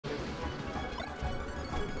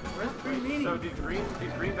So did Green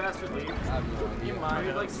Bastard leave? I have no idea. You might.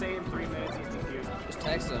 He'd like say in 3 minutes he's confused. Just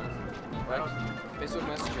text him. Right? Facebook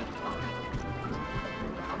message him.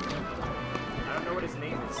 I don't know what his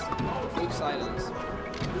name is. Luke Silence.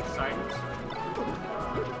 Luke Silence?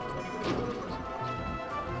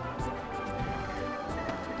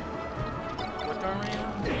 What dorm are you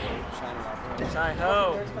in? Shiner Opera. Shy-ho.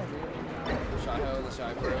 Shy-ho, the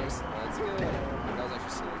Shy Bros. That's good. That was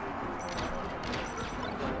actually sick.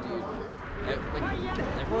 Dude. Like,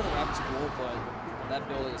 everyone in rap is cool, but that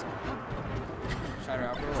building is Shiner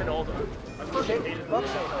Opera. It's an old one.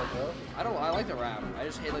 I like the rap. I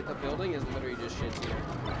just hate, like, the building is literally just shit here.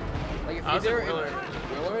 Like, if I was either at Willard.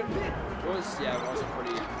 Willard was, yeah, also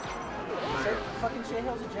pretty. Fucking Shea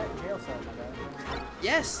Hill's a jail cell, my guy.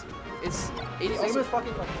 Yes! It's 80. Same as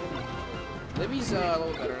fucking like Libby's a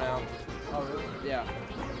little better now. Oh, really? Yeah.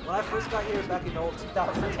 When I first got here back in old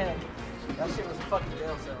 2010, that shit was a fucking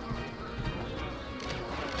jail cell.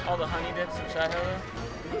 All the honey dips and Shy-ho.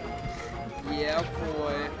 Yeah,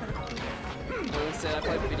 boy. But instead, I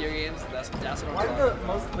play video games. That's what I'm Why do talking the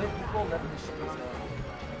most lit people live in the shitty cell?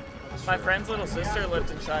 My friend's little sister lived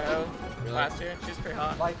in Shy-ho Really? last year. She's pretty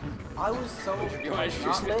hot. Like, I was so not lit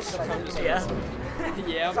that I didn't even Yeah.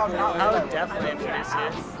 Yeah, So boy. not I would definitely introduce you.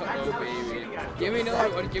 Oh, baby. Give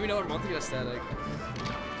me another month to get aesthetic.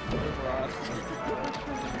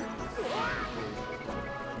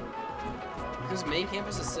 Because main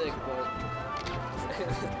campus is sick, but the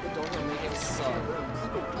dorms on main campus suck.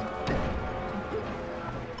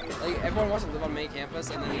 Like, everyone wants to live on main campus,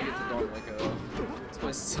 and then you get the dorm, like, oh, this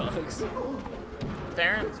place sucks.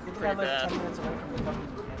 Farron's We pretty live like bad. 10 minutes away from the fucking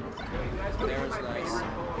campus. Darren's nice.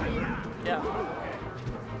 Yeah.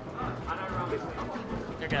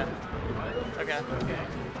 You're good. Okay.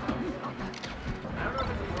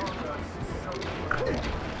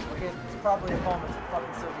 Okay, it's probably a poem. It's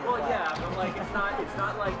fucking Sylvia Well, Plath. yeah, but like it's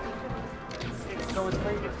not like So it's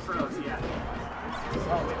pretty. it's prose, yeah.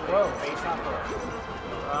 Oh, bro, it's not bro.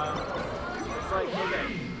 It's like, okay,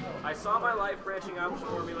 I saw my life branching out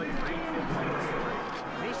before me like a green fig tree in a story.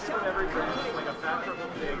 Each on every branch, like a fat purple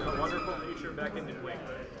fig, a wonderful future beckoned and winked.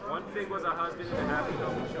 One fig was a husband and a happy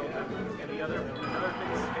home with children, and another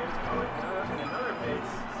fig's famous poet, and another fig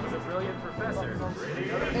was a brilliant professor.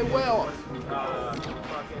 Hey, Will!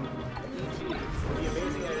 Fucking E.G., the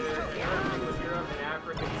amazing editor. Another fig was Europe and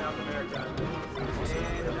Africa and South America.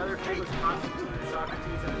 And another fig was Constantine,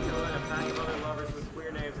 Socrates, and Attila, and a pack of other lovers with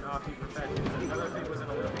queer names and offbeat professions. Another fig was an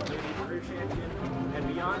Olympic lady career champion. And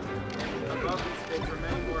beyond and above these figs were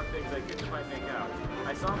many more figs I couldn't quite make out.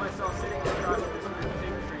 I saw myself sitting across this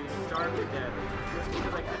fig trees, starved to death, just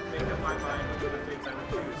because I couldn't make up my mind which of the figs I would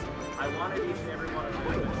choose. I wanted each and every one of them,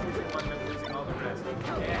 but choosing one meant losing all the rest. And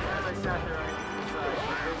as I sat there, I could decide,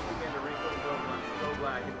 the figs began to wrinkle and go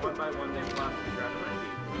black, and one by one they flopped to the ground at my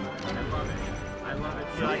feet. I love it. I love it.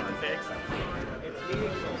 You like the figs? It's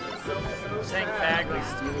meaningful. It's so Saying sad. fag.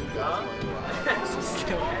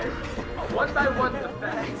 One by one, the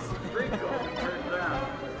fags wrinkle and turn brown.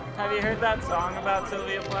 Have you heard that song about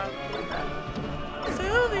Sylvia Plath?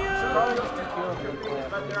 Sylvia! Probably just too pure for the plan.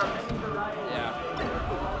 But there are many varieties. Yeah.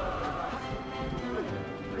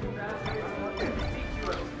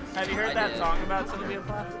 Have you heard that song about Sylvia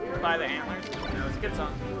Plath? By the Antlers? No, it's a good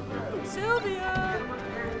song. Sylvia!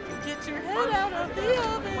 Get your head out of the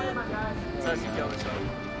oven! That's how she killed herself.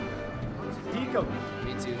 Deco.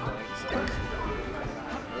 Me too, thanks.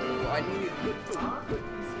 Oh, I need to get some good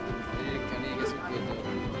though.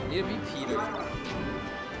 I need to be Peter.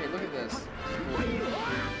 Okay, look at this. Ways.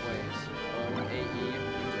 AE.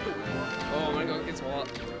 Oh, I'm gonna go against Walt.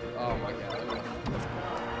 Oh my god. I'm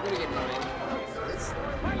gonna get annoying.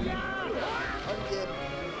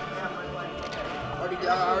 I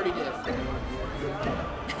already did.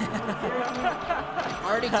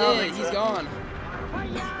 Already I don't did. think He's so. gone.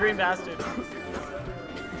 Green bastard.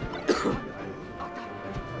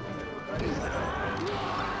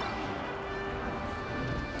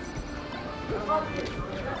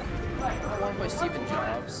 I want to play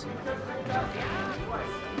SteveJobs.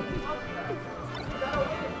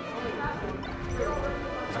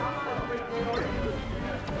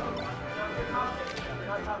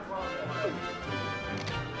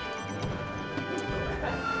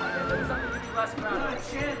 Not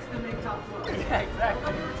a chance to make top 12. Yeah,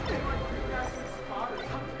 exactly.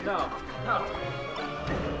 No.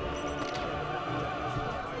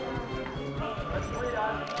 Let's play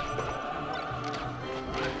that.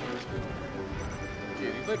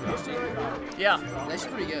 Dude, you played Rusty? Yeah, That's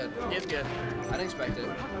pretty good. he's good. I didn't expect it.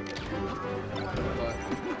 But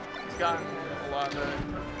gotten a lot better.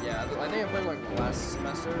 Yeah, I think I played like last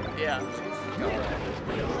semester. Yeah. God, that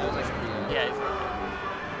was actually pretty good. Yeah, he's really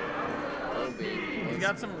Oh, baby. good. He's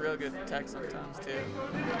got some real good tech sometimes too.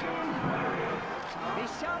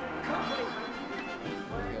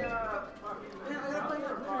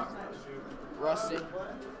 Rusty.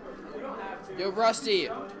 Yo, Rusty.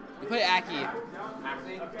 You play Aki.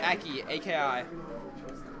 Aki, AKI. Yeah.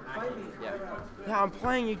 Yeah, I'm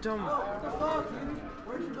playing, you dumb.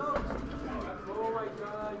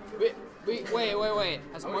 Wait.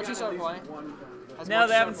 Has Munchie started playing? No,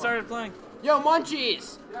 they haven't started playing. Yo,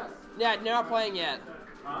 Munchies! Yeah, they're not playing yet.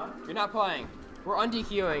 You're not playing. We're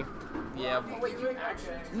un-DQing. Yeah.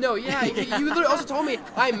 No, yeah, you literally also told me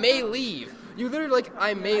I may leave. You literally like,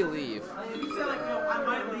 I may leave. You said like, no, I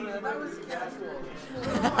might leave. That was casual.